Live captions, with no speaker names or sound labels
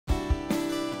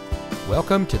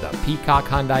Welcome to the Peacock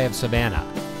Hyundai of Savannah.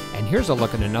 And here's a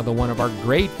look at another one of our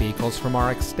great vehicles from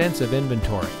our extensive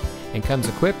inventory, and comes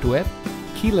equipped with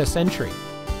keyless entry,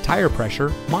 tire pressure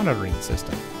monitoring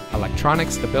system,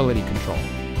 electronic stability control,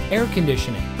 air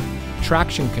conditioning,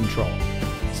 traction control,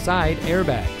 side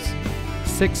airbags,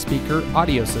 6-speaker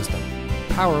audio system,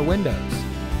 power windows,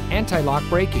 anti-lock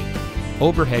braking,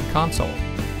 overhead console,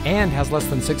 and has less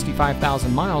than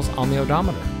 65,000 miles on the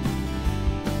odometer.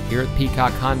 Here at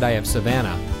Peacock Hyundai of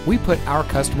Savannah, we put our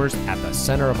customers at the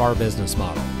center of our business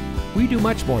model. We do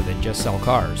much more than just sell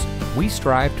cars. We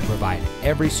strive to provide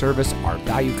every service our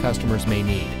valued customers may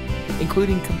need,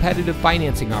 including competitive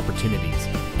financing opportunities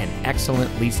and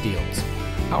excellent lease deals.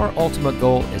 Our ultimate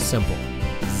goal is simple: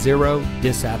 0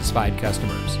 dissatisfied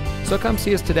customers. So come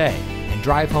see us today and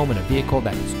drive home in a vehicle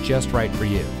that is just right for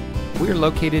you. We are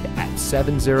located at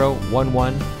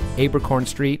 7011 Abercorn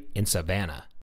Street in Savannah.